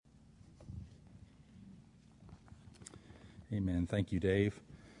Amen. Thank you, Dave.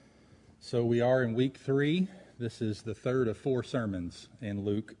 So we are in week 3. This is the third of 4 sermons in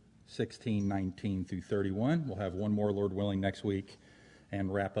Luke 16, 19 through 31. We'll have one more, Lord willing, next week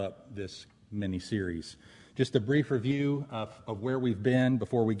and wrap up this mini-series. Just a brief review of where we've been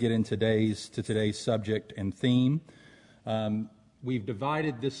before we get in today's subject and theme. We've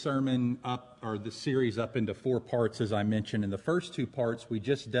divided this sermon up, or this series up into 4 parts, as I mentioned. In the first 2 parts, we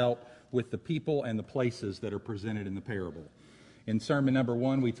just dealt with the people and the places that are presented in the parable. In sermon number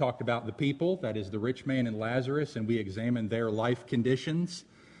 1, we talked about the people, that is the rich man and Lazarus, and we examined their life conditions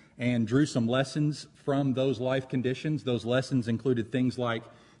and drew some lessons from those life conditions. Those lessons included things like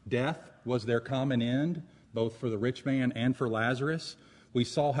death was their common end, both for the rich man and for Lazarus. We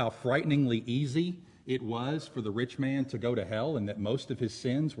saw how frighteningly easy it was for the rich man to go to hell, and that most of his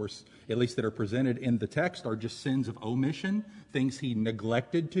sins were, at least that are presented in the text, are just sins of omission, things he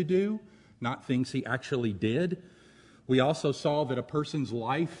neglected to do, not things he actually did. We also saw that a person's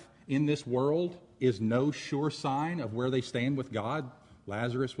life in this world is no sure sign of where they stand with God.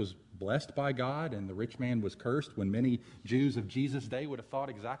 Lazarus was blessed by God, and the rich man was cursed, when many Jews of Jesus' day would have thought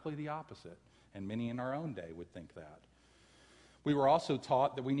exactly the opposite, and many in our own day would think that. We were also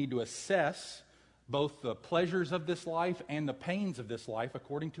taught that we need to assess both the pleasures of this life and the pains of this life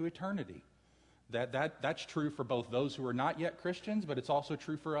according to eternity. That's true for both those who are not yet Christians, but it's also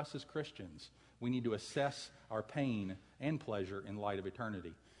true for us as Christians. We need to assess our pain and pleasure in light of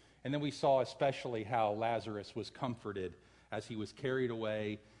eternity. And then we saw especially how Lazarus was comforted as he was carried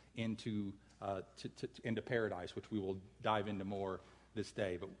away into paradise, which we will dive into more this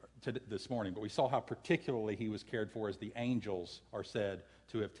morning. But we saw how particularly he was cared for as the angels are said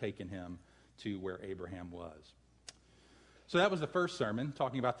to have taken him to where Abraham was. So that was the first sermon,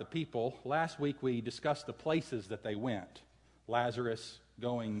 talking about the people. Last week we discussed the places that they went. Lazarus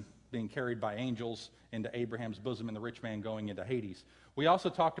being carried by angels into Abraham's bosom, and the rich man going into Hades. We also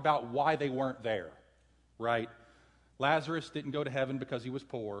talked about why they weren't there, right? Lazarus didn't go to heaven because he was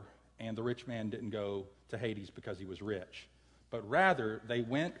poor, and the rich man didn't go to Hades because he was rich. But rather, they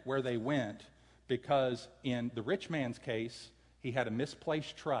went where they went because in the rich man's case, he had a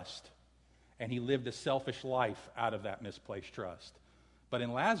misplaced trust, and he lived a selfish life out of that misplaced trust. But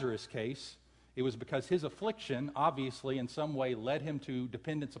in Lazarus' case, it was because his affliction, obviously, in some way led him to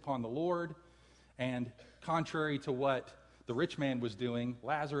dependence upon the Lord. And contrary to what the rich man was doing,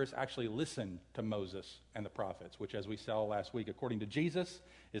 Lazarus actually listened to Moses and the prophets, which, as we saw last week, according to Jesus,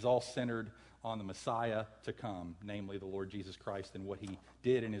 is all centered on the Messiah to come, namely the Lord Jesus Christ, and what he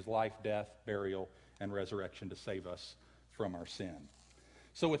did in his life, death, burial, and resurrection to save us from our sin.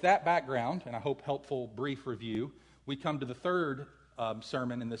 So with that background, and I hope helpful brief review, we come to the third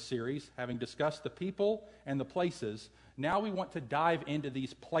sermon in this series. Having discussed the people and the places, now we want to dive into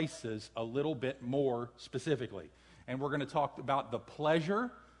these places a little bit more specifically. And we're going to talk about the pleasure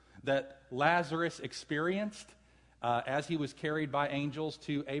that Lazarus experienced as he was carried by angels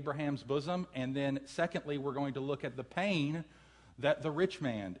to Abraham's bosom. And then secondly, we're going to look at the pain that the rich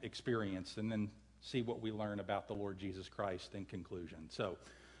man experienced, and then see what we learn about the Lord Jesus Christ in conclusion. So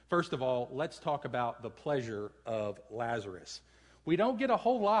first of all, let's talk about the pleasure of Lazarus. We don't get a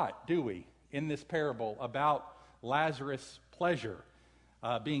whole lot, do we, in this parable about Lazarus' pleasure.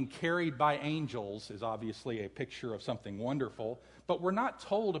 Being carried by angels is obviously a picture of something wonderful, but we're not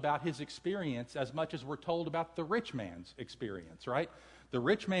told about his experience as much as we're told about the rich man's experience, right? The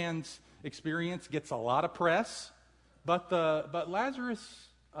rich man's experience gets a lot of press, but Lazarus'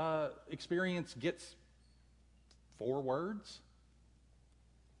 experience gets 4 words.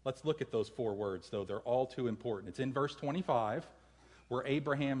 Let's look at those 4 words, though. They're all too important. It's in verse 25, where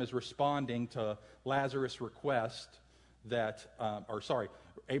Abraham is responding to Lazarus' request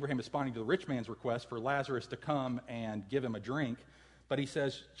Abraham is responding to the rich man's request for Lazarus to come and give him a drink. But he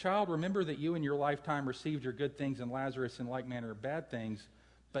says, "Child, remember that you in your lifetime received your good things, and Lazarus in like manner bad things,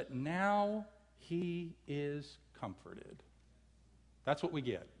 but now he is comforted." That's what we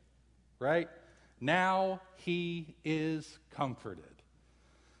get, right? Now he is comforted.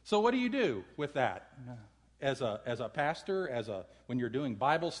 So what do you do with that? As a pastor, when you're doing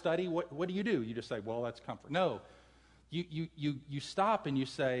Bible study, what do? You just say, well, that's comfort. No, you stop and you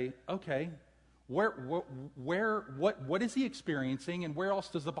say, okay, what is he experiencing, and where else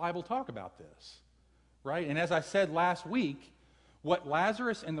does the Bible talk about this, right? And as I said last week, what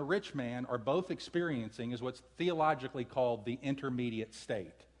Lazarus and the rich man are both experiencing is what's theologically called the intermediate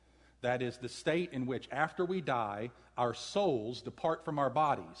state. That is the state in which, after we die, our souls depart from our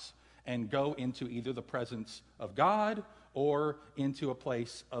bodies and go into either the presence of God or into a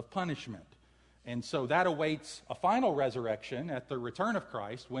place of punishment. And so that awaits a final resurrection at the return of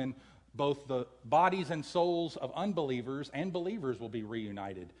Christ, when Both the bodies and souls of unbelievers and believers will be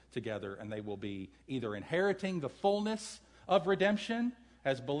reunited together, and they will be either inheriting the fullness of redemption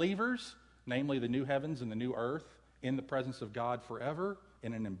as believers, namely the new heavens and the new earth, in the presence of God forever,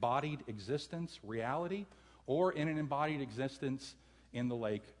 in an embodied existence, reality, or in an embodied existence in the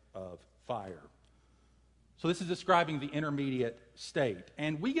lake of fire. So this is describing the intermediate state.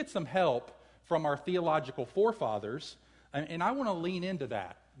 And we get some help from our theological forefathers, and I want to lean into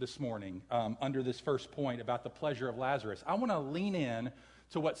that this morning under this first point about the pleasure of Lazarus. I want to lean in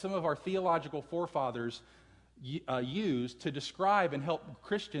to what some of our theological forefathers used to describe and help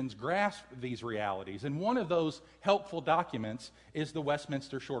Christians grasp these realities. And one of those helpful documents is the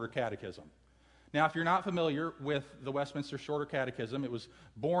Westminster Shorter Catechism. Now, if you're not familiar with the Westminster Shorter Catechism, it was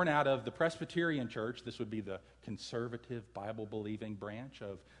born out of the Presbyterian Church. This would be the conservative, Bible-believing branch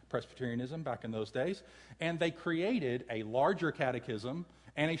of Presbyterianism back in those days. And they created a larger catechism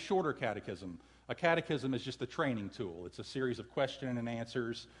and a shorter catechism. A catechism is just a training tool. It's a series of question and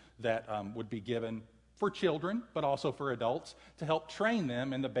answers that would be given for children, but also for adults, to help train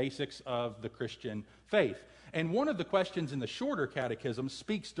them in the basics of the Christian faith. And one of the questions in the shorter catechism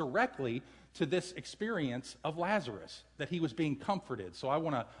speaks directly to this experience of Lazarus, that he was being comforted. So I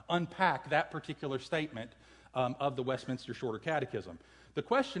want to unpack that particular statement of the Westminster Shorter Catechism. The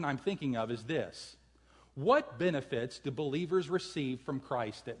question I'm thinking of is this: what benefits do believers receive from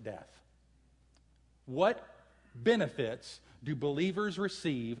Christ at death? What benefits do believers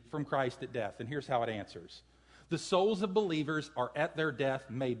receive from Christ at death? And here's how it answers. The souls of believers are at their death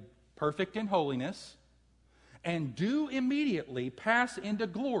made perfect in holiness and do immediately pass into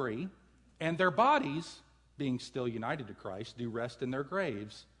glory, and their bodies, being still united to Christ, do rest in their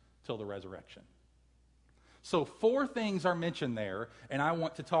graves till the resurrection. So 4 things are mentioned there, and I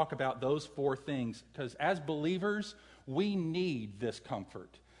want to talk about those 4 things because as believers, we need this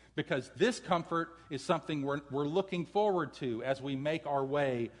comfort. Because this comfort is something we're looking forward to as we make our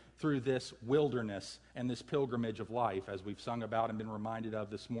way through this wilderness and this pilgrimage of life, as we've sung about and been reminded of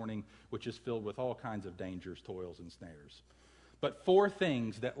this morning, which is filled with all kinds of dangers, toils, and snares. But 4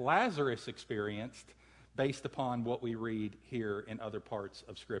 things that Lazarus experienced based upon what we read here in other parts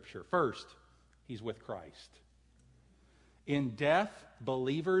of Scripture. First, he's with Christ. In death,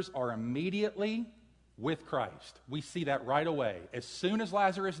 believers are immediately with Christ. We see that right away. As soon as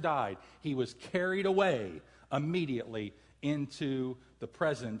Lazarus died, he was carried away immediately into the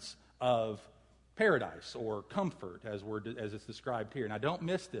presence of paradise or comfort, as it's described here. Now, don't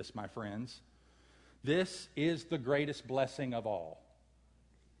miss this, my friends. This is the greatest blessing of all.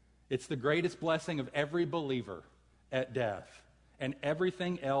 It's the greatest blessing of every believer at death, and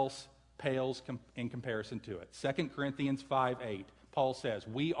everything else pales in comparison to it. 2 Corinthians 5:8. Paul says,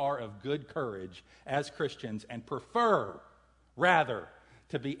 we are of good courage as Christians and prefer, rather,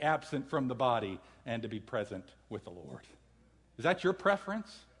 to be absent from the body and to be present with the Lord. Is that your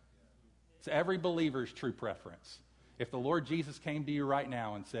preference? It's every believer's true preference. If the Lord Jesus came to you right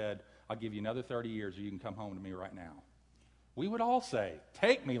now and said, I'll give you another 30 years or you can come home to me right now, we would all say,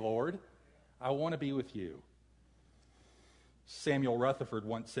 take me, Lord. I want to be with you. Samuel Rutherford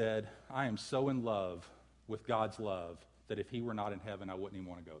once said, I am so in love with God's love that if he were not in heaven, I wouldn't even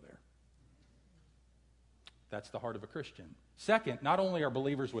want to go there. That's the heart of a Christian. Second, not only are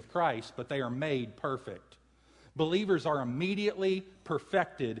believers with Christ, but they are made perfect. Believers are immediately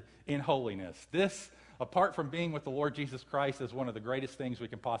perfected in holiness. This, apart from being with the Lord Jesus Christ, is one of the greatest things we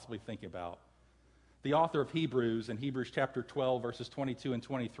can possibly think about. The author of Hebrews, in Hebrews chapter 12, verses 22 and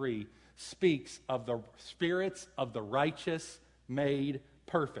 23, speaks of the spirits of the righteous made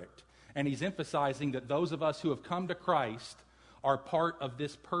perfect. And he's emphasizing that those of us who have come to Christ are part of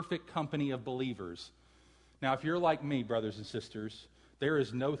this perfect company of believers. Now, if you're like me, brothers and sisters, there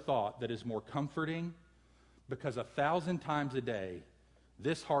is no thought that is more comforting, because 1,000 times a day,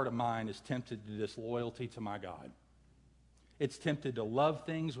 this heart of mine is tempted to disloyalty to my God. It's tempted to love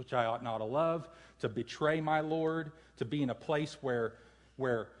things which I ought not to love, to betray my Lord, to be in a place where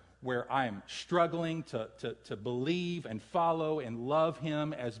I am struggling to believe and follow and love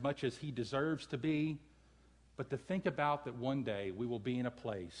him as much as he deserves to be. But to think about that one day we will be in a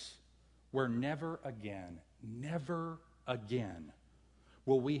place where never again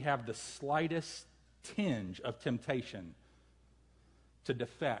will we have the slightest tinge of temptation to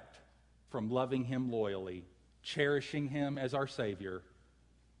defect from loving him loyally, cherishing him as our Savior,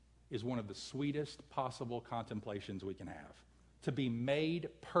 is one of the sweetest possible contemplations we can have. To be made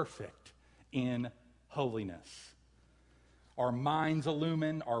perfect in holiness. Our minds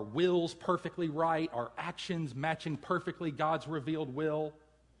illumined, our wills perfectly right, our actions matching perfectly God's revealed will,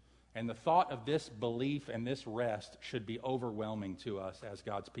 And the thought of this belief and this rest should be overwhelming to us as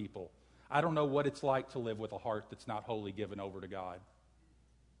God's people. I don't know what it's like to live with a heart that's not wholly given over to God.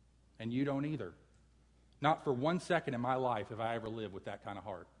 And you don't either. Not for 1 second in my life have I ever lived with that kind of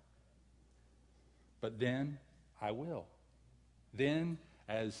heart. But then I will. Then,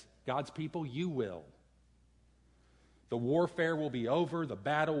 as God's people, you will. The warfare will be over. The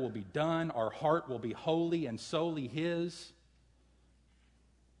battle will be done. Our heart will be wholly and solely His.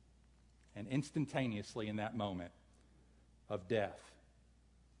 And instantaneously in that moment of death,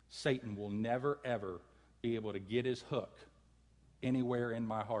 Satan will never, ever be able to get his hook anywhere in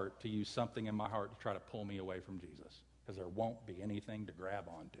my heart to use something in my heart to try to pull me away from Jesus, because there won't be anything to grab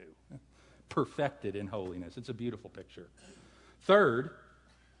onto. Perfected in holiness. It's a beautiful picture. Third,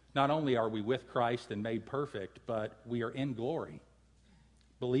 not only are we with Christ and made perfect, but we are in glory.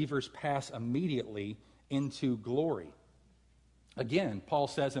 Believers pass immediately into glory. Again, Paul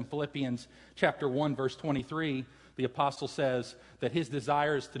says in Philippians chapter 1, verse 23, the apostle says that his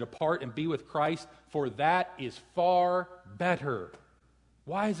desire is to depart and be with Christ, for that is far better.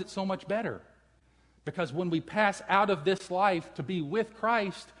 Why is it so much better? Because when we pass out of this life to be with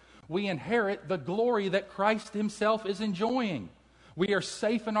Christ, we inherit the glory that Christ himself is enjoying. We are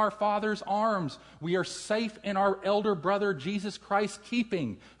safe in our Father's arms. We are safe in our elder brother Jesus Christ's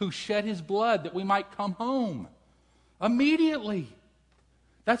keeping, who shed his blood that we might come home. Immediately.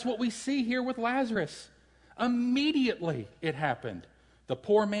 That's what we see here with Lazarus. Immediately it happened. The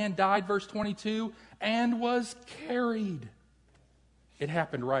poor man died, verse 22, and was carried. It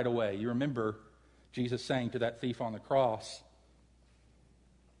happened right away. You remember Jesus saying to that thief on the cross,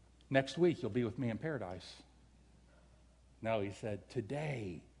 next week you'll be with me in paradise. No, he said,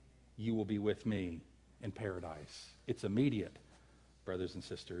 today you will be with me in paradise. It's immediate, brothers and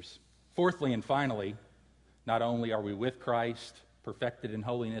sisters. Fourthly and finally, not only are we with Christ, perfected in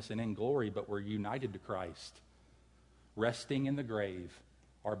holiness and in glory, but we're united to Christ. Resting in the grave,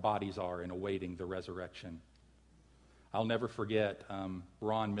 our bodies are, and awaiting the resurrection. I'll never forget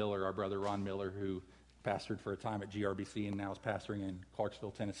Ron Miller, our brother Ron Miller, who pastored for a time at GRBC and now is pastoring in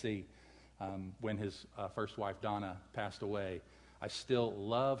Clarksville, Tennessee. When his first wife, Donna, passed away, I still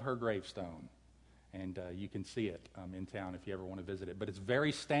love her gravestone. And you can see it in town if you ever want to visit it. But it's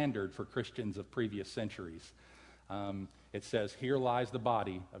very standard for Christians of previous centuries. It says, here lies the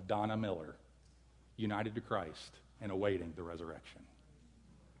body of Donna Miller, united to Christ and awaiting the resurrection.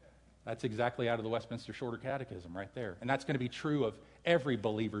 That's exactly out of the Westminster Shorter Catechism right there. And that's going to be true of every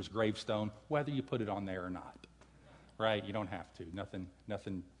believer's gravestone, whether you put it on there or not. Right? You don't have to.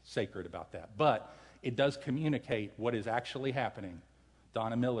 Nothing sacred about that. But it does communicate what is actually happening.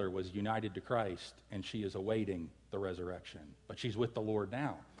 Donna Miller was united to Christ, and she is awaiting the resurrection. But she's with the Lord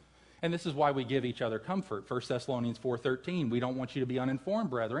now. And this is why we give each other comfort. 1 Thessalonians 4:13, we don't want you to be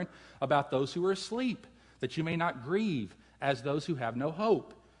uninformed, brethren, about those who are asleep, that you may not grieve as those who have no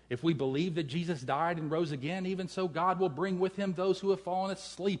hope. If we believe that Jesus died and rose again, even so God will bring with him those who have fallen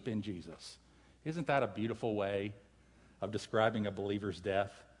asleep in Jesus. Isn't that a beautiful way of describing a believer's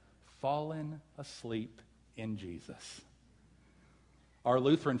death? Fallen asleep in Jesus. Our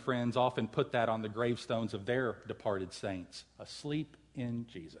Lutheran friends often put that on the gravestones of their departed saints, asleep in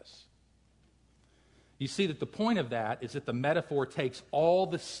Jesus. You see that the point of that is that the metaphor takes all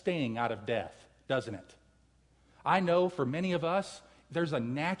the sting out of death, doesn't it? I know for many of us, there's a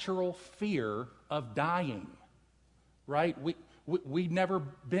natural fear of dying, right? We've never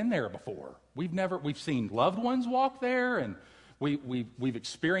been there before. We've seen loved ones walk there, and we've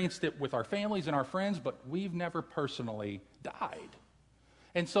experienced it with our families and our friends, but we've never personally died.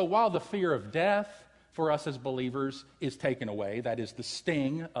 And so while the fear of death for us as believers is taken away, that is the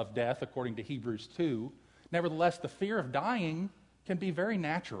sting of death according to Hebrews 2, nevertheless the fear of dying can be very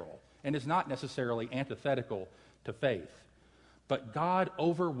natural and is not necessarily antithetical to faith. But God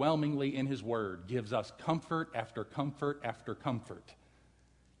overwhelmingly in his word gives us comfort after comfort after comfort.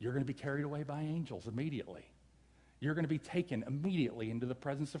 You're going to be carried away by angels immediately. You're going to be taken immediately into the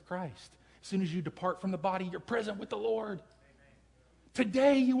presence of Christ. As soon as you depart from the body, you're present with the Lord. Amen.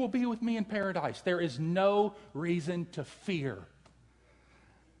 Today you will be with me in paradise. There is no reason to fear.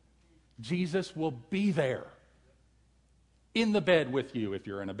 Jesus will be there in the bed with you if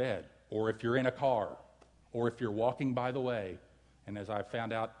you're in a bed, or if you're in a car, or if you're walking by the way. And as I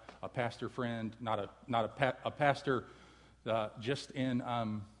found out, a pastor friend, a pastor just in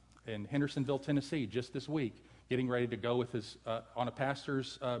Hendersonville, Tennessee, just this week, getting ready to go with his on a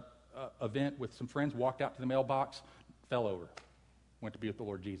pastor's event with some friends, walked out to the mailbox, fell over, went to be with the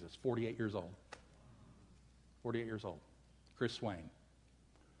Lord Jesus. 48 years old. 48 years old. Chris Swain.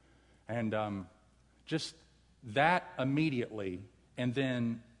 And just that immediately, and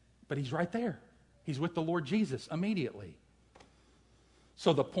then But he's right there. He's with the Lord Jesus immediately.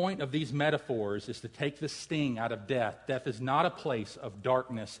 So the point of these metaphors is to take the sting out of death. Death is not a place of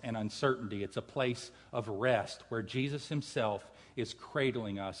darkness and uncertainty. It's a place of rest where Jesus himself is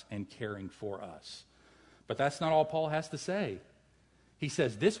cradling us and caring for us. But that's not all Paul has to say. He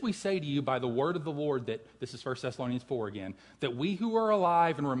says, this we say to you by the word of the Lord, that, this is 1 Thessalonians 4 again, that we who are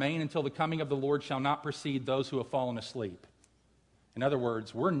alive and remain until the coming of the Lord shall not precede those who have fallen asleep. In other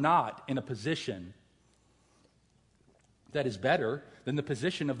words, we're not in a position that is better than the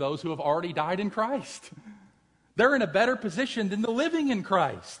position of those who have already died in Christ. They're in a better position than the living in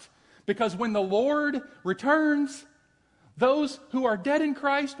Christ. Because when the Lord returns, those who are dead in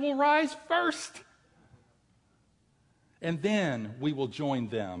Christ will rise first. And then we will join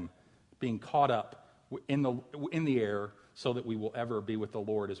them, being caught up in the air, so that we will ever be with the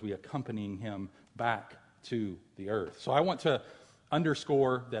Lord as we accompanying him back to the earth. So I want to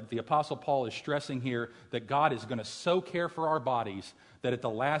underscore that the Apostle Paul is stressing here that God is going to so care for our bodies that at the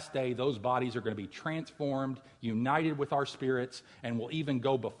last day those bodies are going to be transformed, united with our spirits, and will even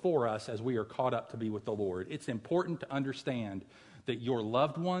go before us as we are caught up to be with the Lord. It's important to understand that your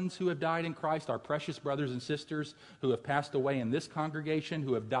loved ones who have died in Christ, our precious brothers and sisters who have passed away in this congregation,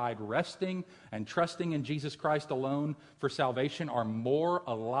 who have died resting and trusting in Jesus Christ alone for salvation, are more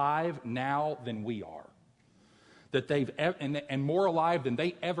alive now than we are. That they've and more alive than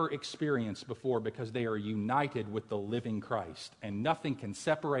they ever experienced before, because they are united with the living Christ. And nothing can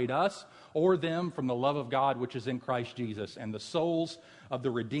separate us or them from the love of God which is in Christ Jesus. And the souls of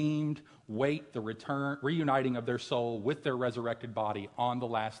the redeemed wait the reuniting of their soul with their resurrected body on the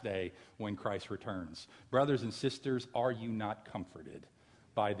last day when Christ returns. Brothers and sisters, are you not comforted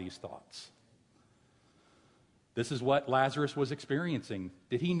by these thoughts? This is what Lazarus was experiencing.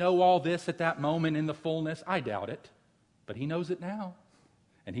 Did he know all this at that moment in the fullness? I doubt it. But he knows it now.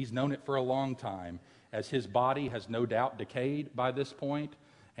 And he's known it for a long time, as his body has no doubt decayed by this point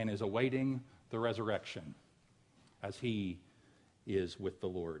and is awaiting the resurrection as he is with the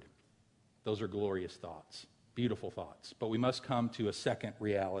Lord. Those are glorious thoughts, beautiful thoughts. But we must come to a second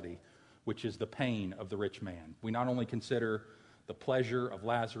reality, which is the pain of the rich man. We not only consider the pleasure of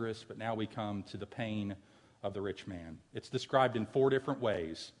Lazarus, but now we come to the pain of the rich man. It's described in 4 different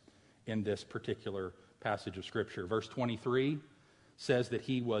ways in this particular passage of Scripture. Verse 23 says that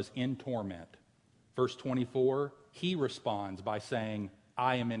he was in torment. Verse 24, he responds by saying,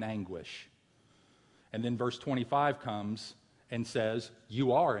 I am in anguish. And then verse 25 comes and says,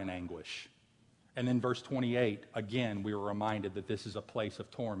 you are in anguish. And then verse 28, again, we are reminded that this is a place of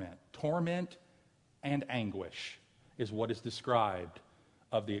torment. Torment and anguish is what is described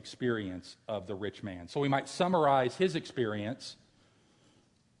of the experience of the rich man. So we might summarize his experience.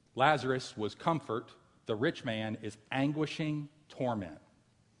 Lazarus was comfort. The rich man is anguishing torment.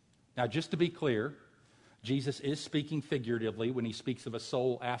 Now, just to be clear, Jesus is speaking figuratively when he speaks of a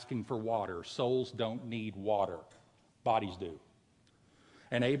soul asking for water. Souls don't need water. Bodies do.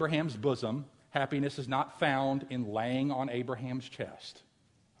 In Abraham's bosom, happiness is not found in laying on Abraham's chest.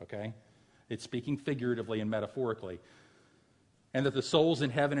 Okay? It's speaking figuratively and metaphorically. And that the souls in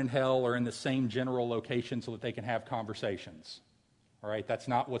heaven and hell are in the same general location so that they can have conversations. All right, that's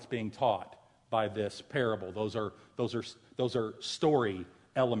not what's being taught by this parable. Those are story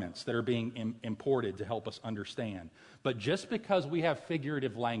elements that are being imported to help us understand. But just because we have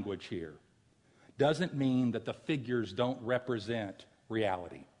figurative language here doesn't mean that the figures don't represent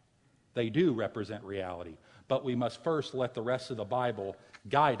reality. They do represent reality, but we must first let the rest of the Bible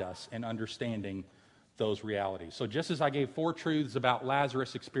guide us in understanding those realities. So just as I gave 4 truths about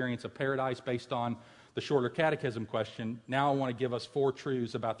Lazarus' experience of paradise based on the shorter catechism question, now I want to give us 4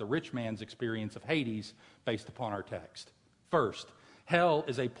 truths about the rich man's experience of Hades based upon our text. First, hell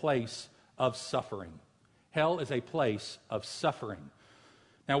is a place of suffering. Hell is a place of suffering.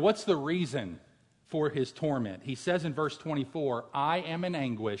 Now, what's the reason for his torment? He says in verse 24, I am in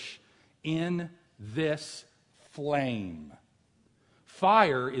anguish in this flame.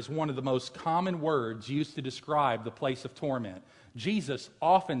 Fire is one of the most common words used to describe the place of torment. Jesus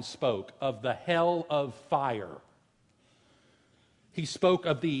often spoke of the hell of fire. He spoke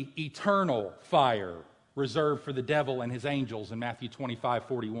of the eternal fire reserved for the devil and his angels in Matthew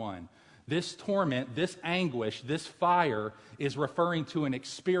 25:41. This torment, this anguish, this fire is referring to an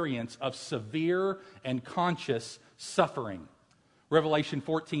experience of severe and conscious suffering. Revelation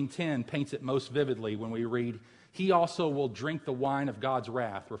 14:10 paints it most vividly when we read, he also will drink the wine of God's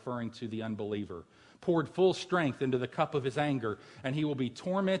wrath, referring to the unbeliever, poured full strength into the cup of his anger, and he will be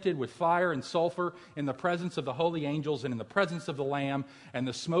tormented with fire and sulfur in the presence of the holy angels and in the presence of the Lamb, and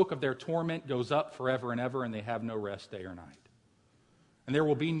the smoke of their torment goes up forever and ever, and they have no rest day or night. And there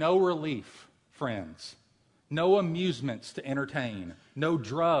will be no relief, friends. No amusements to entertain. No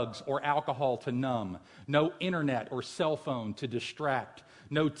drugs or alcohol to numb. No internet or cell phone to distract.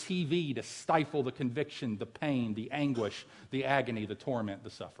 No TV to stifle the conviction, the pain, the anguish, the agony, the torment, the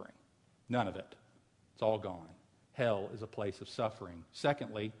suffering. None of it. It's all gone. Hell is a place of suffering.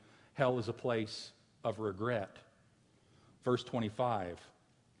 Secondly, hell is a place of regret. Verse 25,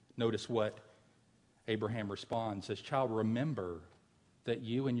 notice what Abraham responds. Says, child, remember that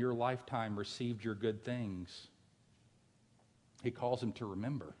you in your lifetime received your good things. He calls him to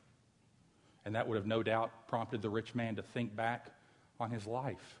remember. And that would have no doubt prompted the rich man to think back on his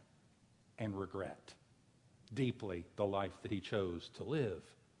life and regret deeply the life that he chose to live.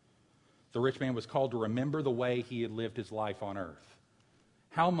 The rich man was called to remember the way he had lived his life on earth.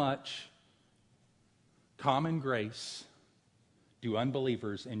 How much common grace do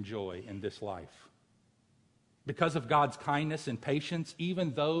unbelievers enjoy in this life? Because of God's kindness and patience,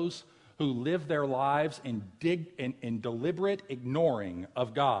 even those who live their lives in deliberate ignoring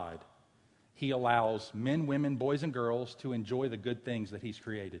of God, He allows men, women, boys, and girls to enjoy the good things that He's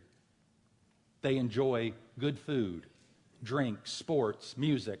created. They enjoy good food, drink, sports,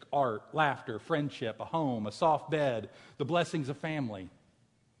 music, art, laughter, friendship, a home, a soft bed, the blessings of family.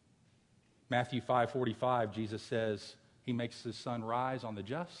 Matthew 5:45, Jesus says He makes His sun rise on the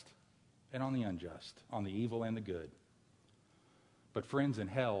just and on the unjust, on the evil and the good. But friends, in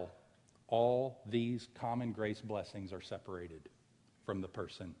hell, all these common grace blessings are separated from the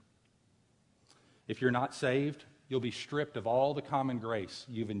person. If you're not saved, you'll be stripped of all the common grace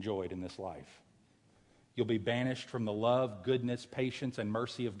you've enjoyed in this life. You'll be banished from the love, goodness, patience, and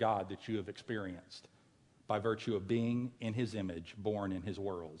mercy of God that you have experienced by virtue of being in His image, born in His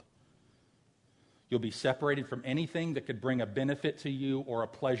world. You'll be separated from anything that could bring a benefit to you or a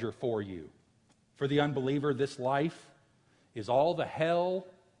pleasure for you. For the unbeliever, this life is all the hell,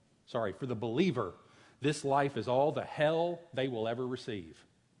 for the believer, this life is all the hell they will ever receive.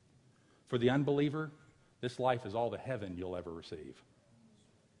 For the unbeliever, this life is all the heaven you'll ever receive.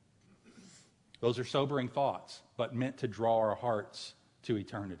 Those are sobering thoughts, but meant to draw our hearts to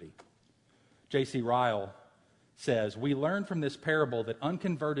eternity. J.C. Ryle says, we learn from this parable that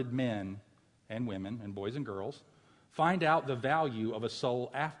unconverted men and women and boys and girls find out the value of a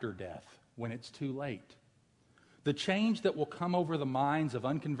soul after death when it's too late. The change that will come over the minds of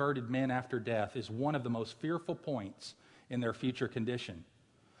unconverted men after death is one of the most fearful points in their future condition.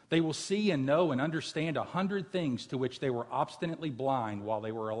 They will see and know and understand 100 things to which they were obstinately blind while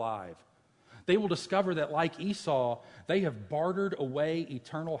they were alive. They will discover that, like Esau, they have bartered away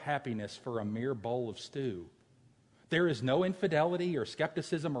eternal happiness for a mere bowl of stew. There is no infidelity or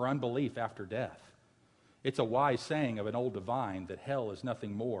skepticism or unbelief after death. It's a wise saying of an old divine that hell is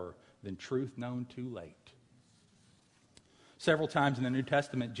nothing more than truth known too late. Several times in the New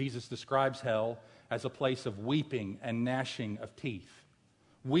Testament, Jesus describes hell as a place of weeping and gnashing of teeth.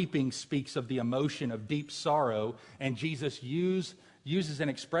 Weeping speaks of the emotion of deep sorrow, and Jesus uses an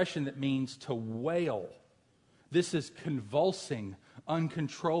expression that means to wail. This is convulsing,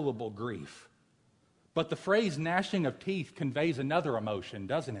 uncontrollable grief. But the phrase gnashing of teeth conveys another emotion,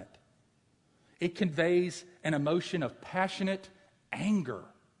 doesn't it? It conveys an emotion of passionate anger.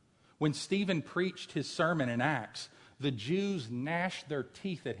 When Stephen preached his sermon in Acts, the Jews gnashed their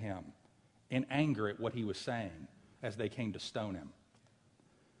teeth at him in anger at what he was saying as they came to stone him.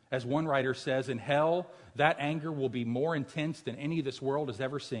 As one writer says, in hell, that anger will be more intense than any this world has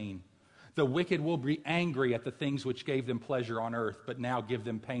ever seen. The wicked will be angry at the things which gave them pleasure on earth, but now give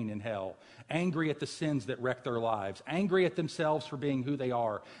them pain in hell. Angry at the sins that wreck their lives. Angry at themselves for being who they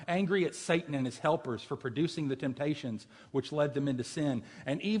are. Angry at Satan and his helpers for producing the temptations which led them into sin.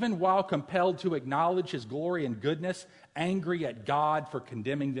 And even while compelled to acknowledge his glory and goodness, angry at God for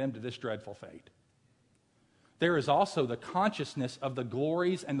condemning them to this dreadful fate. There is also the consciousness of the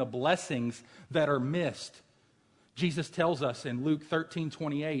glories and the blessings that are missed. Jesus tells us in Luke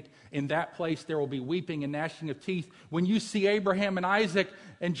 13:28, in that place there will be weeping and gnashing of teeth when you see Abraham and Isaac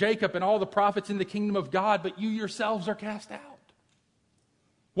and Jacob and all the prophets in the kingdom of God, but you yourselves are cast out.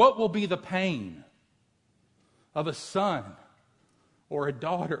 What will be the pain of a son or a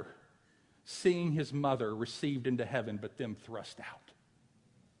daughter seeing his mother received into heaven, but them thrust out?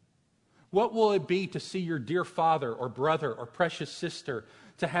 What will it be to see your dear father or brother or precious sister,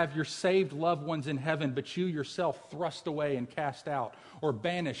 to have your saved loved ones in heaven, but you yourself thrust away and cast out, or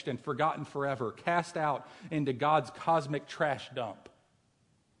banished and forgotten forever, cast out into God's cosmic trash dump,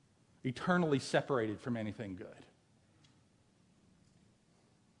 eternally separated from anything good?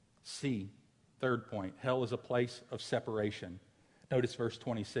 C, third point, hell is a place of separation. Notice verse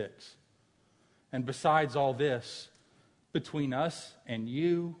 26. And besides all this, Between us and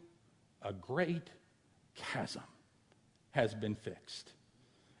you, a great chasm has been fixed,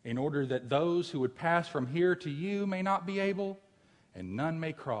 in order that those who would pass from here to you may not be able, and none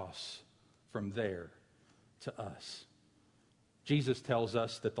may cross from there to us. Jesus tells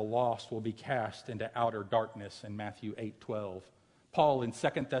us that the lost will be cast into outer darkness in Matthew 8:12. Paul in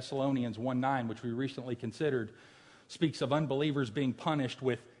 2 Thessalonians 1:9, which we recently considered, speaks of unbelievers being punished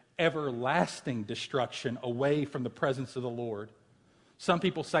with everlasting destruction away from the presence of the Lord. Some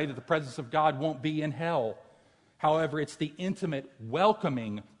people say that the presence of God won't be in hell. However, it's the intimate,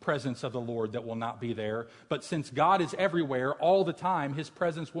 welcoming presence of the Lord that will not be there. But since God is everywhere all the time, his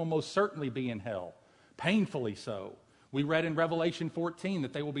presence will most certainly be in hell, painfully so. We read in Revelation 14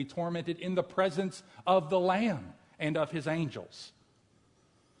 that they will be tormented in the presence of the Lamb and of his angels.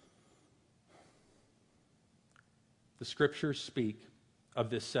 The scriptures speak of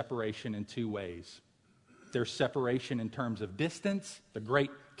this separation in two ways. There's separation in terms of distance, the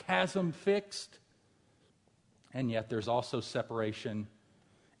great chasm fixed, and yet there's also separation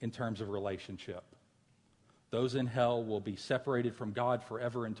in terms of relationship. Those in hell will be separated from God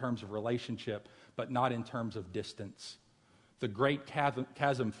forever in terms of relationship, but not in terms of distance. The great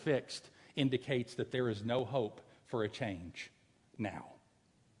chasm fixed indicates that there is no hope for a change now.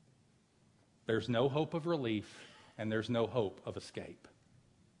 There's no hope of relief, and there's no hope of escape.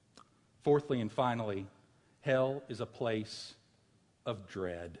 Fourthly and finally, hell is a place of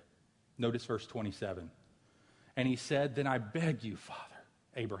dread. Notice verse 27. And he said, "Then I beg you, Father,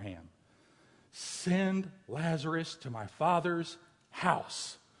 Abraham, send Lazarus to my father's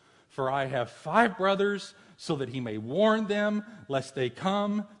house, for I have 5 brothers, so that he may warn them, lest they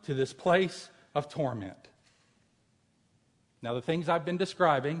come to this place of torment." Now, the things I've been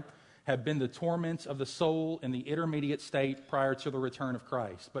describing have been the torments of the soul in the intermediate state prior to the return of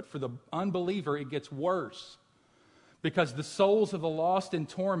Christ. But for the unbeliever, it gets worse, because the souls of the lost in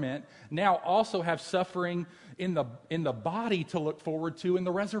torment now also have suffering in the body to look forward to in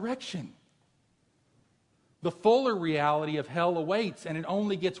the resurrection. The fuller reality of hell awaits, and it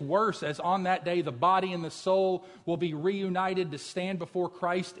only gets worse as on that day the body and the soul will be reunited to stand before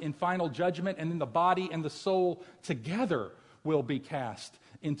Christ in final judgment, and then the body and the soul together will be cast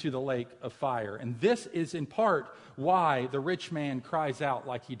into the lake of fire. And this is in part why the rich man cries out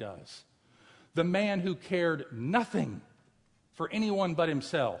like he does. The man who cared nothing for anyone but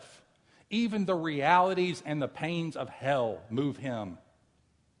himself, even the realities and the pains of hell move him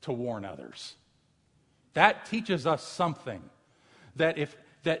to warn others. That teaches us something, that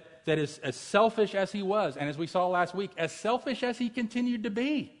is as selfish as he was, and as we saw last week, as selfish as he continued to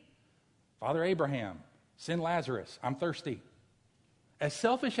be. Father Abraham, send Lazarus, I'm thirsty. As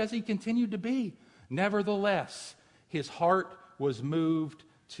selfish as he continued to be, nevertheless, his heart was moved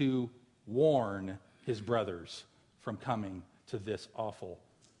to warn his brothers from coming to this awful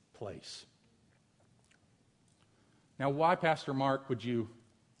place. Now, why, Pastor Mark, would you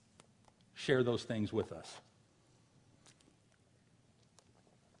share those things with us?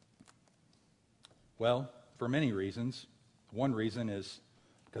 Well, for many reasons. One reason is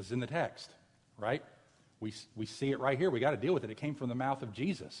because it's in the text, right? We see it right here. We got to deal with it. It came from the mouth of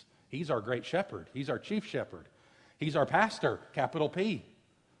Jesus. He's our great shepherd. He's our chief shepherd. He's our pastor, capital P.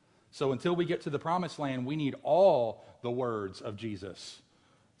 So until we get to the promised land, we need all the words of Jesus,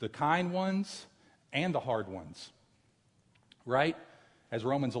 the kind ones and the hard ones, right? As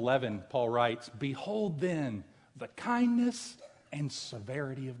Romans 11, Paul writes, "Behold then the kindness and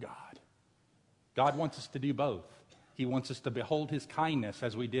severity of God." God wants us to do both. He wants us to behold his kindness,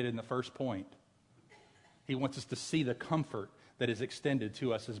 as we did in the first point. He wants us to see the comfort that is extended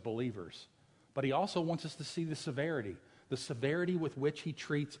to us as believers. But he also wants us to see the severity with which he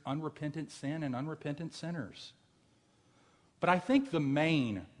treats unrepentant sin and unrepentant sinners. But I think the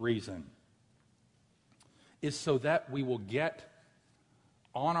main reason is so that we will get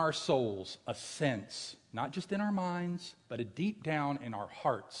on our souls a sense, not just in our minds, but a deep down in our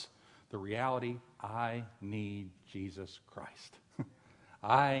hearts, the reality, I need Jesus Christ.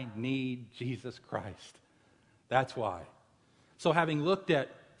 I need Jesus Christ. That's why. So having looked at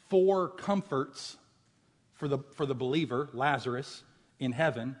 4 comforts for the believer, Lazarus, in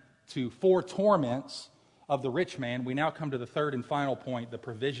heaven, to 4 torments of the rich man, we now come to the third and final point, the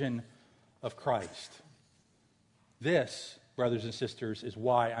provision of Christ. This, brothers and sisters, is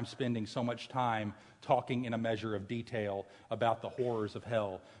why I'm spending so much time talking in a measure of detail about the horrors of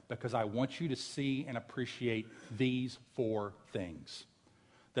hell, because I want you to see and appreciate these 4 things.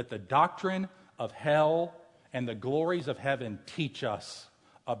 That the doctrine of hell and the glories of heaven teach us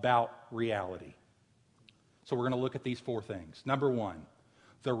about reality. So we're going to look at these 4 things. Number 1,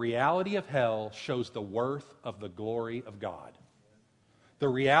 The reality of hell shows the worth of the glory of God. The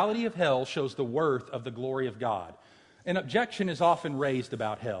reality of hell shows the worth of the glory of God. An objection is often raised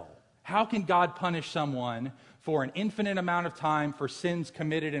about hell. How can God punish someone for an infinite amount of time for sins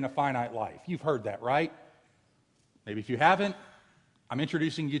committed in a finite life? You've heard that, right? Maybe if you haven't, I'm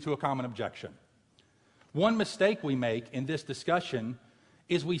introducing you to a common objection. One mistake we make in this discussion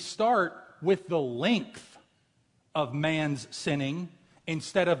is we start with the length of man's sinning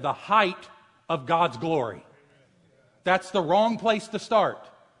instead of the height of God's glory. That's the wrong place to start.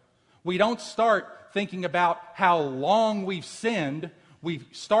 We don't start thinking about how long we've sinned. We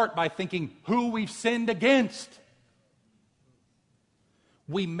start by thinking who we've sinned against.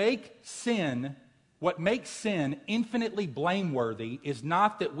 What makes sin infinitely blameworthy is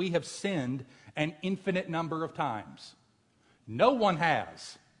not that we have sinned an infinite number of times. No one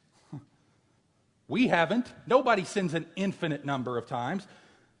has. We haven't. Nobody sins an infinite number of times.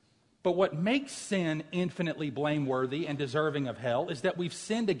 But what makes sin infinitely blameworthy and deserving of hell is that we've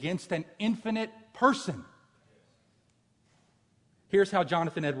sinned against an infinite person. Here's how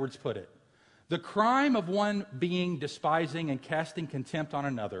Jonathan Edwards put it. The crime of one being despising and casting contempt on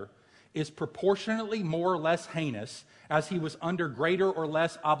another is proportionately more or less heinous as he was under greater or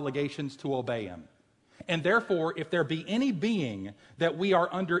less obligations to obey him. And therefore, if there be any being that we are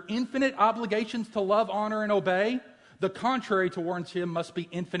under infinite obligations to love, honor, and obey, the contrary towards him must be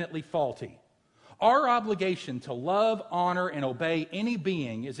infinitely faulty. Our obligation to love, honor, and obey any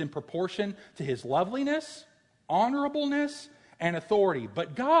being is in proportion to his loveliness, honorableness, and authority.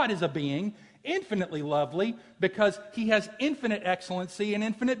 But God is a being infinitely lovely because he has infinite excellency and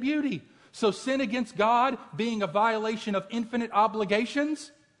infinite beauty. So sin against God, being a violation of infinite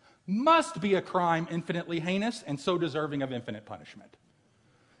obligations, must be a crime infinitely heinous and so deserving of infinite punishment.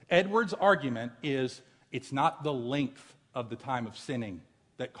 Edwards' argument is it's not the length of the time of sinning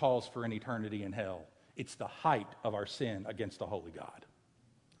that calls for an eternity in hell. It's the height of our sin against a holy God.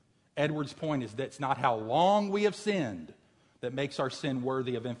 Edwards' point is that it's not how long we have sinned that makes our sin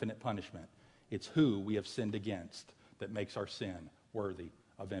worthy of infinite punishment. It's who we have sinned against that makes our sin worthy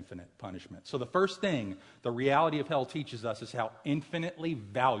of infinite punishment. So the first thing the reality of hell teaches us is how infinitely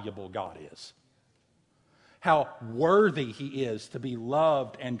valuable God is. How worthy he is to be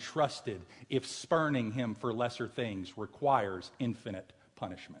loved and trusted if spurning him for lesser things requires infinite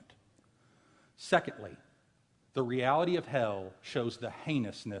punishment. Secondly, the reality of hell shows the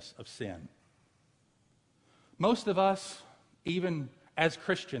heinousness of sin. Most of us, even as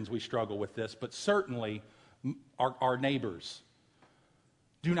Christians, we struggle with this, but certainly our neighbors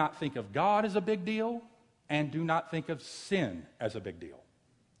do not think of God as a big deal and do not think of sin as a big deal,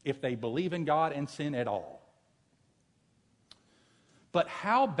 if they believe in God and sin at all. But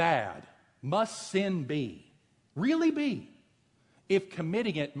how bad must sin be, really be, if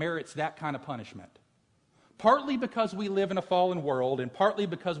committing it merits that kind of punishment? Partly because we live in a fallen world, and partly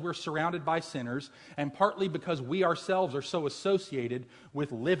because we're surrounded by sinners, and partly because we ourselves are so associated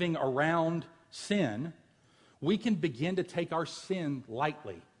with living around sin, we can begin to take our sin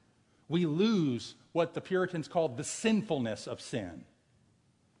lightly. We lose what the Puritans called the sinfulness of sin.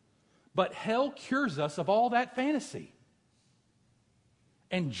 But hell cures us of all that fantasy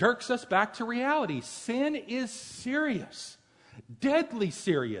and jerks us back to reality. Sin is serious, deadly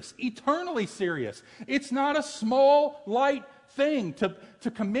serious, eternally serious. It's not a small, light thing.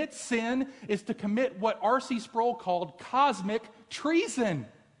 To commit sin is to commit what R.C. Sproul called cosmic treason.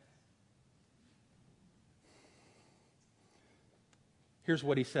 Here's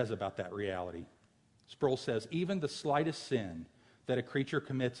what he says about that reality. Sproul says, even the slightest sin that a creature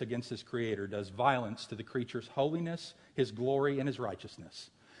commits against his Creator does violence to the creature's holiness, his glory, and his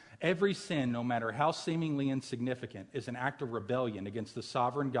righteousness. Every sin, no matter how seemingly insignificant, is an act of rebellion against the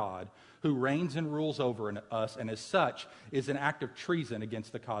sovereign God who reigns and rules over us, and as such is an act of treason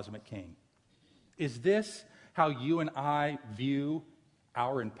against the cosmic King. Is this how you and I view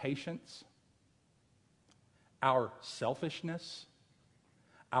our impatience, our selfishness,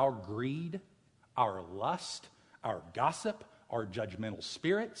 our greed, our lust, our gossip, our judgmental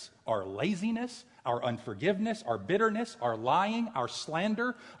spirits, our laziness, our unforgiveness, our bitterness, our lying, our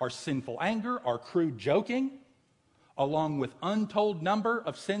slander, our sinful anger, our crude joking, along with untold number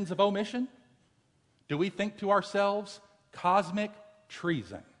of sins of omission? Do we think to ourselves, cosmic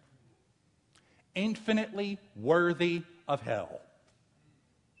treason, infinitely worthy of hell?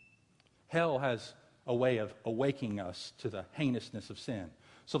 Hell has a way of awakening us to the heinousness of sin.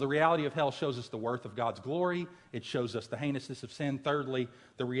 So the reality of hell shows us the worth of God's glory. It shows us the heinousness of sin. Thirdly,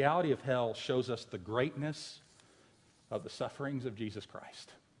 the reality of hell shows us the greatness of the sufferings of Jesus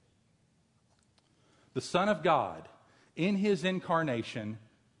Christ. The Son of God, in his incarnation,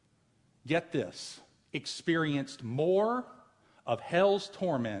 get this, experienced more of hell's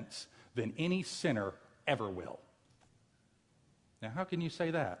torments than any sinner ever will. Now, how can you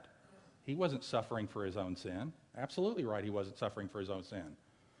say that? He wasn't suffering for his own sin. Absolutely right, he wasn't suffering for his own sin.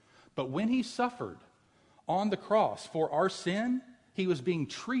 But when he suffered on the cross for our sin, he was being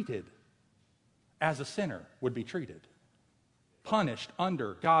treated as a sinner would be treated. Punished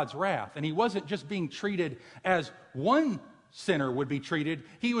under God's wrath. And he wasn't just being treated as one sinner would be treated.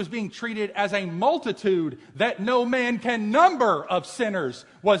 He was being treated as a multitude that no man can number of sinners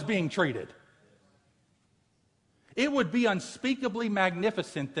was being treated. It would be unspeakably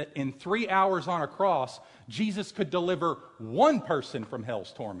magnificent that in 3 hours on a cross, Jesus could deliver one person from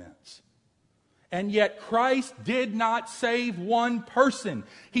hell's torments. And yet Christ did not save one person.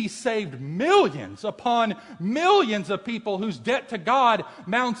 He saved millions upon millions of people whose debt to God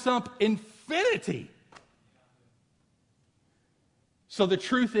mounts up infinity. So the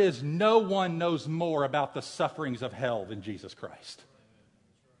truth is, no one knows more about the sufferings of hell than Jesus Christ.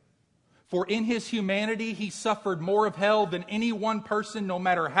 For in his humanity, he suffered more of hell than any one person, no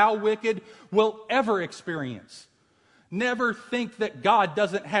matter how wicked, will ever experience. Never think that God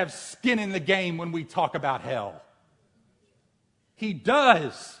doesn't have skin in the game when we talk about hell. He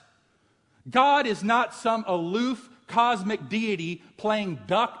does. God is not some aloof cosmic deity playing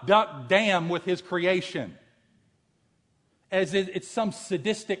duck, duck, damn with his creation, as if it's some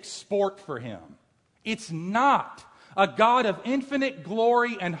sadistic sport for him. It's not. A God of infinite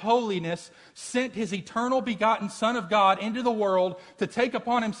glory and holiness sent his eternal begotten Son of God into the world to take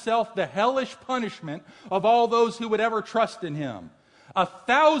upon himself the hellish punishment of all those who would ever trust in him.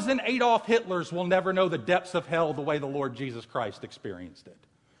 1,000 Adolf Hitlers will never know the depths of hell the way the Lord Jesus Christ experienced it.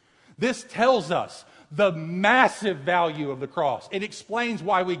 This tells us the massive value of the cross. It explains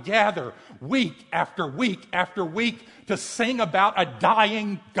why we gather week after week after week to sing about a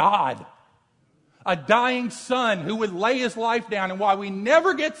dying God. A dying Son who would lay his life down, and why we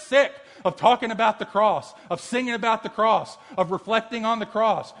never get sick of talking about the cross, of singing about the cross, of reflecting on the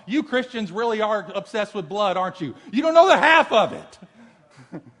cross. You Christians really are obsessed with blood, aren't you? You don't know the half of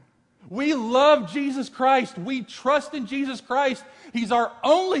it. We love Jesus Christ. We trust in Jesus Christ. He's our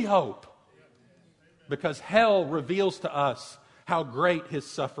only hope. Because hell reveals to us how great his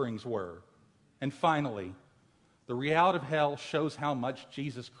sufferings were. And finally, the reality of hell shows how much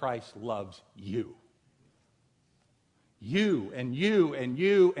Jesus Christ loves you. You and you and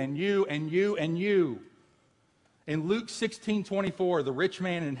you and you and you and you. In Luke 16:24, the rich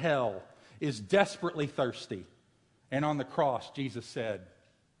man in hell is desperately thirsty. And on the cross, Jesus said,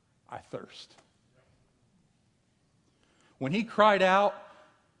 I thirst. When he cried out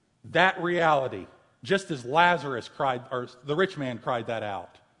that reality, just as Lazarus cried, or the rich man cried that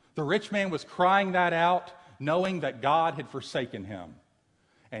out. The rich man was crying that out knowing that God had forsaken him.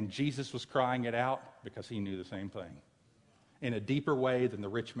 And Jesus was crying it out because he knew the same thing in a deeper way than the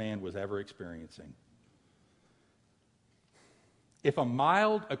rich man was ever experiencing. If a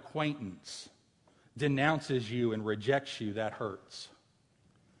mild acquaintance denounces you and rejects you, that hurts.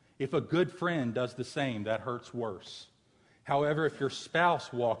 If a good friend does the same, that hurts worse. However, if your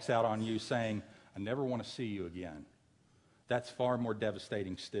spouse walks out on you saying, I never want to see you again, that's far more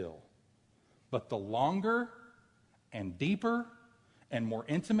devastating still. But the longer and deeper and more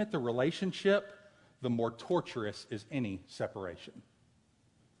intimate the relationship, the more torturous is any separation.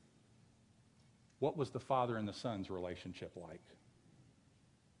 What was the father and the son's relationship like?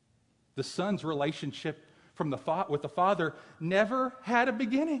 The son's relationship with the father never had a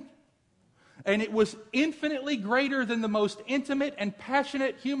beginning. And it was infinitely greater than the most intimate and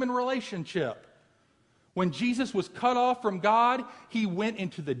passionate human relationship. When Jesus was cut off from God, he went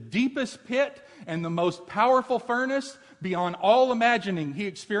into the deepest pit and the most powerful furnace beyond all imagining. He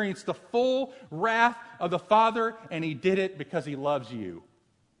experienced the full wrath of the Father, and he did it because he loves you.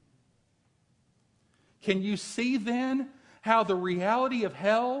 Can you see then how the reality of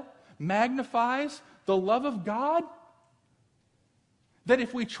hell magnifies the love of God? That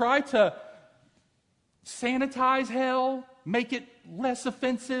if we try to sanitize hell, make it less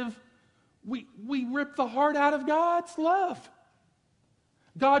offensive, we rip the heart out of God's love.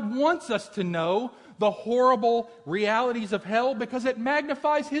 God wants us to know the horrible realities of hell because it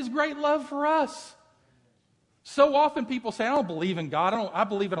magnifies his great love for us. So often people say, I don't believe in God. I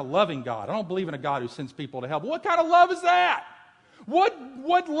believe in a loving God. I don't believe in a God who sends people to hell. But what kind of love is that? What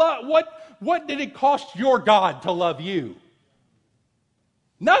did it cost your God to love you?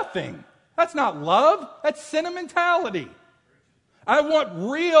 Nothing. That's not love. That's sentimentality. I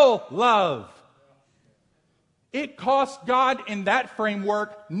want real love. It cost God in that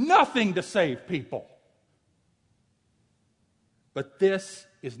framework nothing to save people. But this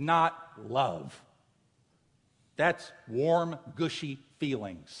is not love. That's warm, gushy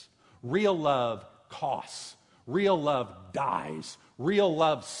feelings. Real love costs. Real love dies. Real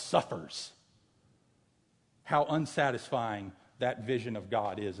love suffers. How unsatisfying that vision of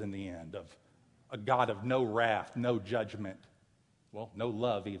God is in the end, of a God of no wrath, no judgment, well, no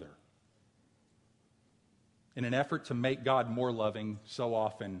love either. In an effort to make God more loving, so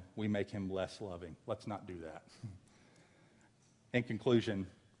often we make him less loving. Let's not do that. In conclusion,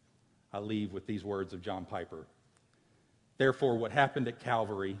 I leave with these words of John Piper. Therefore, what happened at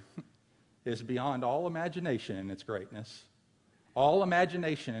Calvary is beyond all imagination in its greatness, all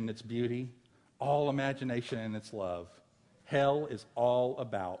imagination in its beauty, all imagination in its love. Hell is all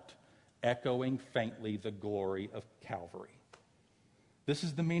about echoing faintly the glory of Calvary. This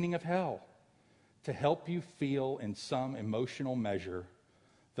is the meaning of hell, to help you feel in some emotional measure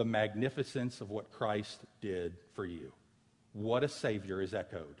the magnificence of what Christ did for you. What a Savior is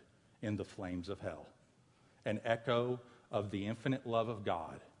echoed in the flames of hell. An echo of the infinite love of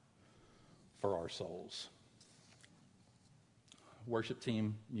God for our souls. Worship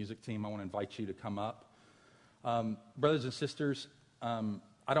team, music team, I want to invite you to come up. Brothers and sisters,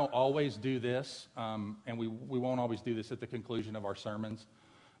 I don't always do this, and we won't always do this at the conclusion of our sermons,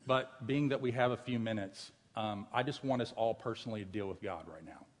 but being that we have a few minutes, I just want us all personally to deal with God right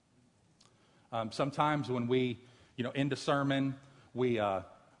now. Sometimes when we, end a sermon, we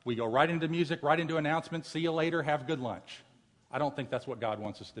go right into music, right into announcements, see you later, have good lunch. I don't think that's what God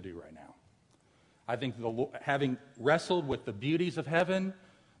wants us to do right now. I think having wrestled with the beauties of heaven,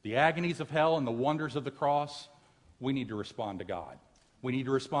 the agonies of hell, and the wonders of the cross, we need to respond to God. We need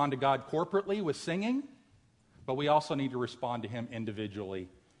to respond to God corporately with singing, but we also need to respond to him individually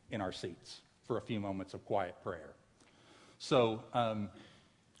in our seats for a few moments of quiet prayer. So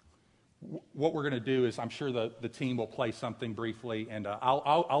what we're going to do is, I'm sure the team will play something briefly, and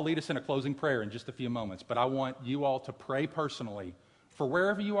I'll lead us in a closing prayer in just a few moments, but I want you all to pray personally for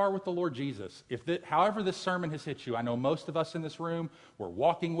wherever you are with the Lord Jesus. However this sermon has hit you, I know most of us in this room, we're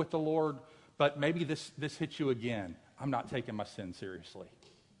walking with the Lord, but maybe this hits you again. I'm not taking my sin seriously.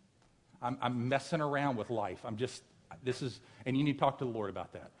 I'm messing around with life. And you need to talk to the Lord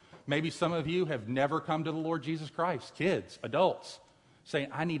about that. Maybe some of you have never come to the Lord Jesus Christ, kids, adults, saying,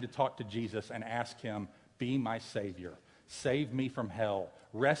 I need to talk to Jesus and ask him, be my Savior. Save me from hell.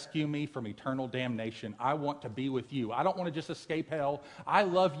 Rescue me from eternal damnation. I want to be with you. I don't want to just escape hell. I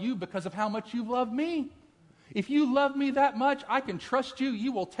love you because of how much you love me. If you love me that much, I can trust you.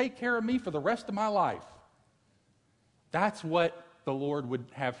 You will take care of me for the rest of my life. That's what the Lord would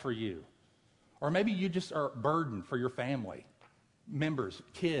have for you. Or maybe you just are burdened for your family, members,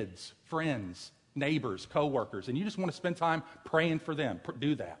 kids, friends, neighbors, coworkers, and you just want to spend time praying for them.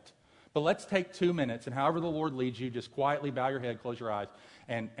 Do that. But let's take 2 minutes, and however the Lord leads you, just quietly bow your head, close your eyes,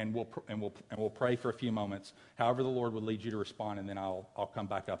 and we'll pray for a few moments. However the Lord would lead you to respond, and then I'll come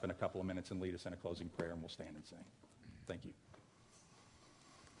back up in a couple of minutes and lead us in a closing prayer, and we'll stand and sing. Thank you.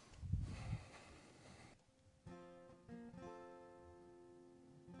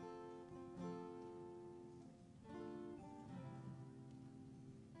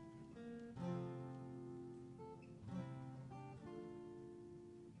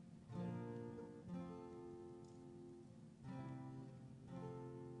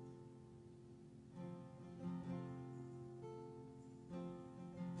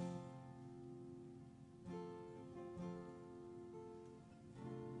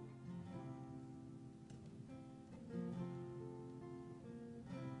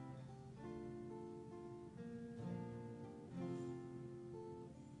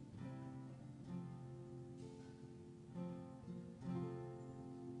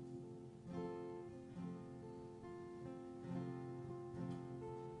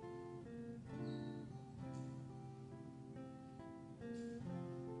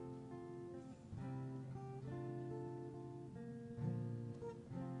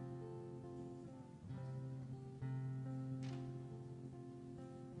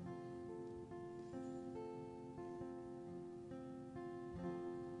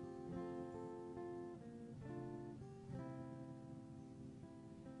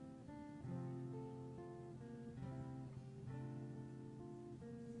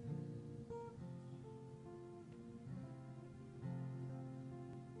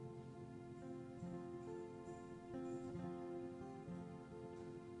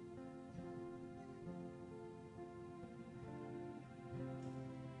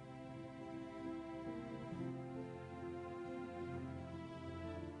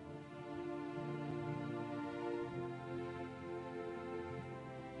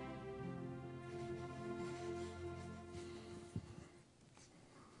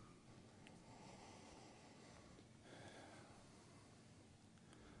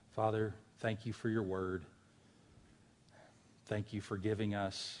 Father, thank you for your word. Thank you for giving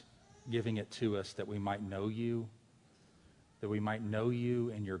it to us that we might know you, that we might know you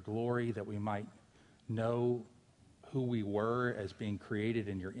in your glory, that we might know who we were as being created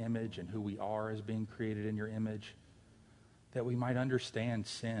in your image and who we are as being created in your image, that we might understand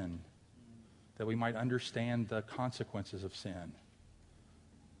sin, that we might understand the consequences of sin,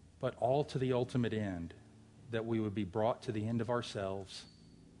 but all to the ultimate end, that we would be brought to the end of ourselves,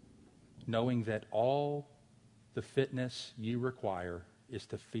 knowing that all the fitness you require is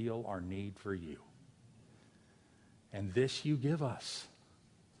to feel our need for you. And this you give us,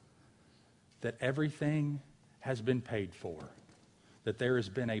 that everything has been paid for, that there has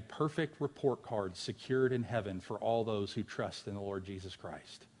been a perfect report card secured in heaven for all those who trust in the Lord Jesus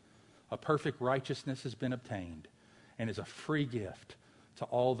Christ. A perfect righteousness has been obtained and is a free gift to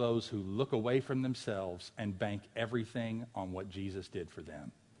all those who look away from themselves and bank everything on what Jesus did for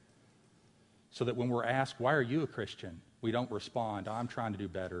them. So that when we're asked, why are you a Christian? We don't respond, I'm trying to do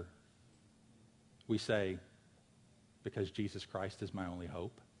better. We say, because Jesus Christ is my only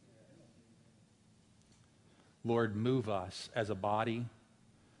hope. Lord, move us as a body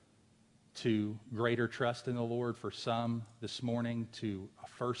to greater trust in the Lord. For some this morning, to a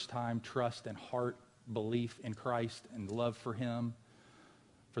first-time trust and heart belief in Christ and love for him.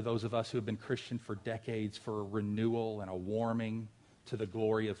 For those of us who have been Christian for decades, for a renewal and a warming to the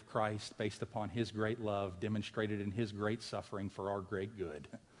glory of Christ based upon his great love demonstrated in his great suffering for our great good,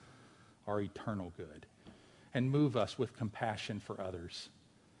 our eternal good. And move us with compassion for others,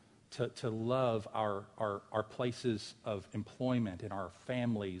 to love our places of employment and our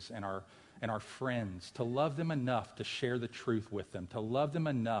families and our friends, to love them enough to share the truth with them, to love them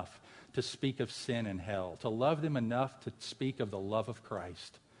enough to speak of sin and hell, to love them enough to speak of the love of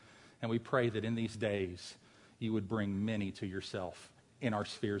Christ. And we pray that in these days you would bring many to yourself in our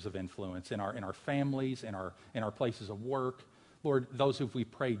spheres of influence, in our families, in our places of work. Lord, those who we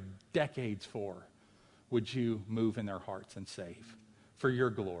prayed decades for, would you move in their hearts and save for your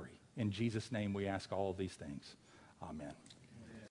glory? In Jesus' name we ask all of these things. Amen.